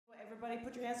Everybody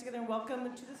put your hands together and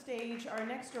welcome to the stage our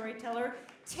next storyteller,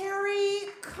 Terry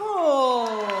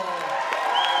Cole.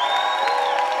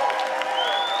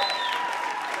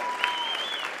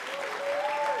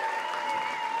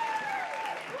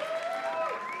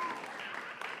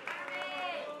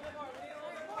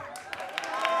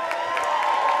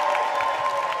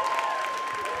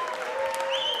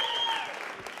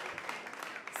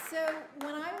 So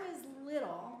when I was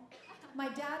little, my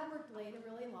dad worked late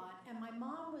a really lot, and my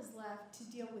mom was left to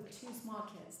deal with two small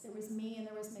kids. There was me and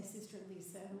there was my sister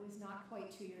Lisa, who was not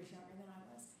quite 2 years younger than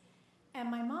I was.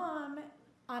 And my mom,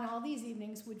 on all these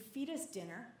evenings, would feed us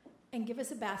dinner and give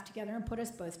us a bath together and put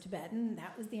us both to bed, and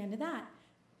that was the end of that.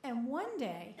 And one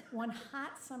day, one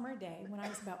hot summer day, when I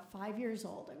was about 5 years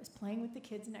old, I was playing with the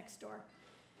kids next door,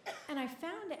 and I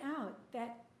found out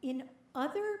that in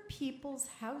other people's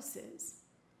houses,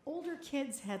 older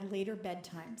kids had later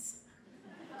bedtimes.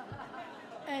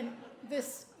 And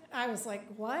this, I was like,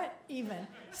 what even?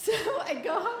 So I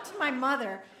go home to my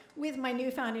mother with my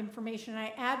newfound information, and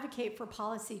I advocate for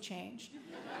policy change.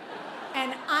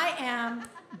 And I am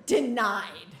denied.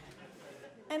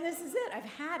 And this is it. I've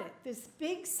had it. This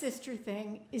big sister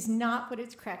thing is not what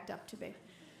it's cracked up to be.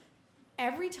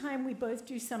 Every time we both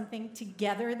do something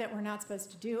together that we're not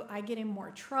supposed to do, I get in more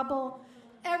trouble.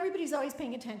 Everybody's always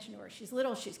paying attention to her. She's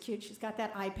little, she's cute, she's got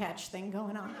that eye patch thing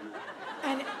going on.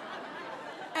 And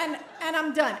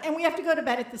I'm done. And we have to go to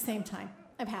bed at the same time.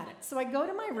 I've had it. So I go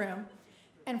to my room,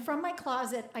 and from my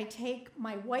closet, I take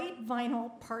my white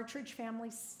vinyl Partridge Family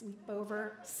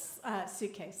sleepover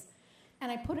suitcase,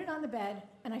 and I put it on the bed,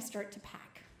 and I start to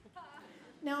pack.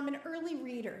 Now, I'm an early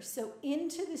reader, so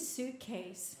into the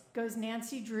suitcase goes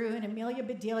Nancy Drew and Amelia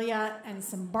Bedelia and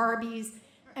some Barbies,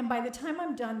 and by the time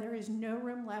I'm done, there is no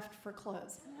room left for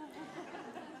clothes.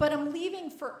 But I'm leaving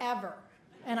forever,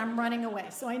 and I'm running away,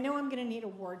 so I know I'm going to need a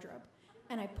wardrobe.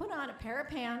 And I put on a pair of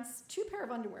pants, 2 pair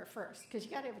of underwear first, because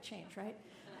you got to have a change, right?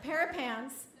 A pair of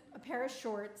pants, a pair of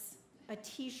shorts, a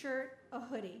T-shirt, a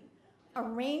hoodie, a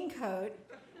raincoat,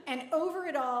 and over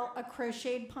it all, a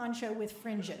crocheted poncho with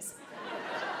fringes.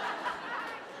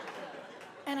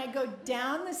 And I go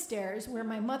down the stairs where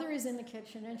my mother is in the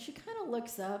kitchen, and she kind of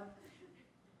looks up,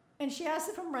 and she asks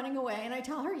if I'm running away, and I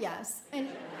tell her yes. And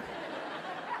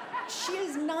she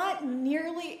is not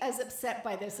nearly as upset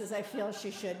by this as I feel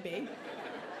she should be.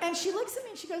 And she looks at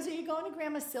me and she goes, "Are you going to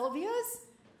Grandma Sylvia's?"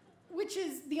 Which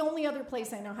is the only other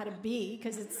place I know how to be,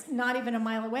 because it's not even a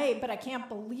mile away, but I can't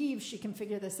believe she can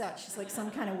figure this out. She's like some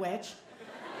kind of witch.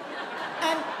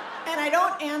 And I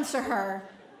don't answer her,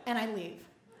 and I leave.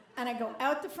 And I go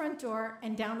out the front door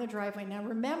and down the driveway. Now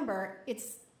remember,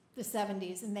 it's the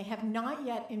 70s, and they have not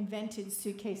yet invented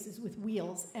suitcases with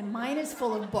wheels, and mine is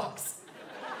full of books.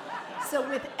 So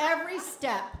with every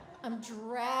step, I'm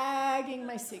dragging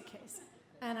my suitcase,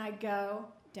 and I go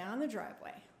down the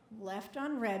driveway, left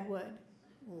on Redwood,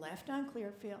 left on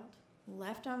Clearfield,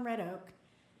 left on Red Oak,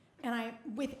 and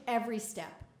with every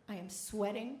step, I am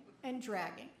sweating and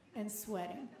dragging and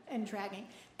sweating and dragging.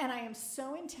 And I am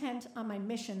so intent on my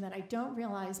mission that I don't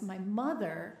realize my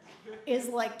mother is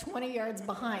like 20 yards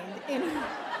behind in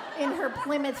her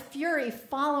Plymouth Fury,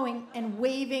 following and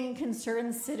waving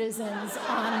concerned citizens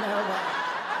on their way.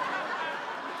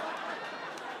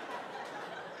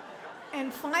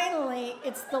 And finally,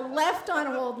 it's the left on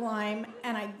Old Lyme,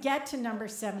 and I get to number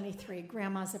 73,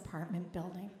 Grandma's apartment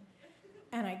building.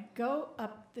 And I go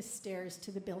up the stairs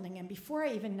to the building, and before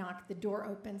I even knock, the door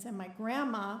opens, and my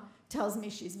grandma tells me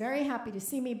she's very happy to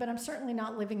see me, but I'm certainly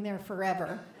not living there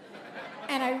forever.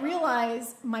 And I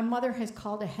realize my mother has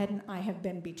called ahead, and I have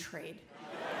been betrayed.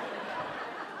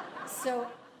 So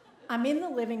I'm in the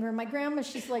living room. My grandma,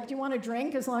 she's like, "Do you want a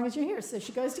drink as long as you're here?" So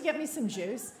she goes to get me some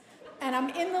juice, and I'm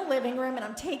in the living room, and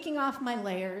I'm taking off my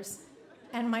layers,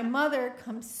 and my mother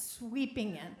comes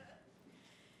sweeping in.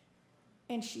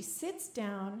 And she sits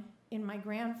down in my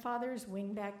grandfather's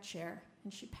wingback chair,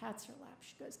 and she pats her lap.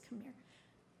 She goes, "Come here."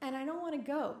 And I don't want to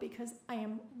go because I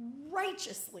am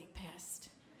righteously pissed.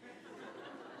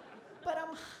 But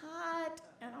I'm hot,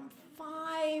 and I'm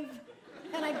 5,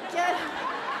 and I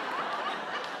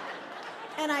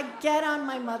get on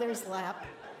my mother's lap,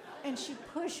 and she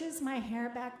pushes my hair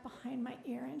back behind my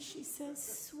ear, and she says,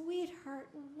 "Sweetheart,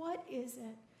 what is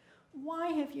it?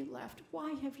 Why have you left?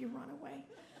 Why have you run away?"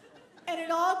 And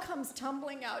it all comes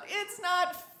tumbling out. It's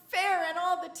not fair, and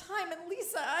all the time, and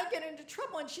Lisa, I get into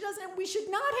trouble, and she doesn't, and we should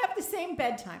not have the same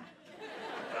bedtime.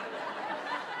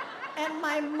 And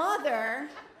my mother,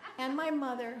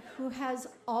 who has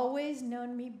always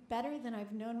known me better than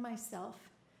I've known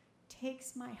myself,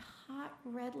 takes my hot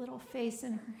red little face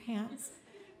in her hands,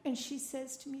 and she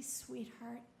says to me,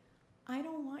 "Sweetheart, I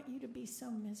don't want you to be so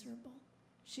miserable.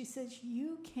 She says,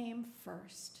 you came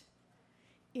first.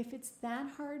 If it's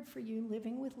that hard for you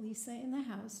living with Lisa in the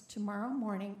house, tomorrow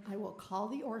morning I will call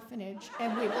the orphanage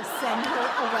and we will send her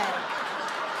away.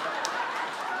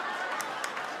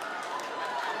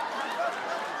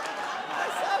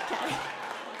 That's okay.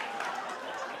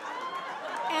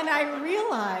 And I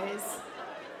realize,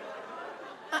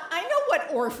 I know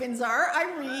what orphans are. I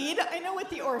know what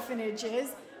the orphanage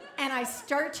is. And I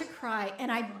start to cry,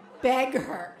 and I beg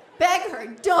her,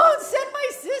 don't send my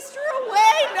sister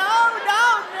away,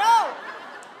 no.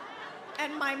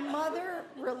 And my mother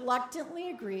reluctantly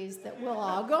agrees that we'll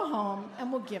all go home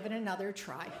and we'll give it another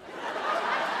try.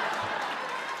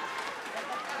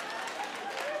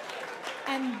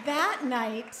 And that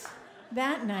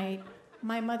night,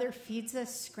 my mother feeds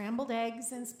us scrambled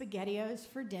eggs and SpaghettiOs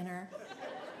for dinner,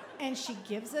 and she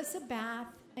gives us a bath,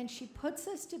 and she puts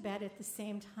us to bed at the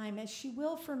same time, as she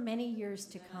will for many years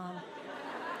to come.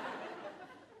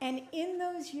 And in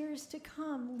those years to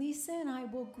come, Lisa and I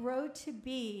will grow to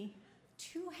be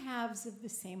two halves of the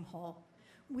same whole.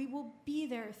 We will be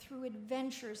there through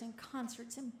adventures and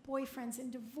concerts and boyfriends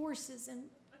and divorces and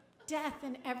death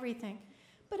and everything.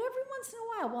 But every once in a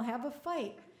while, we'll have a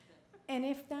fight. And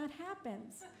if that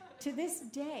happens, to this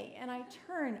day, and I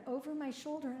turn over my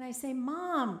shoulder and I say,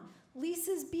 Mom,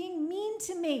 Lisa's being mean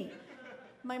to me.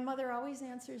 My mother always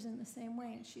answers in the same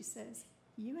way, and she says,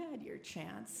 you had your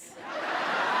chance.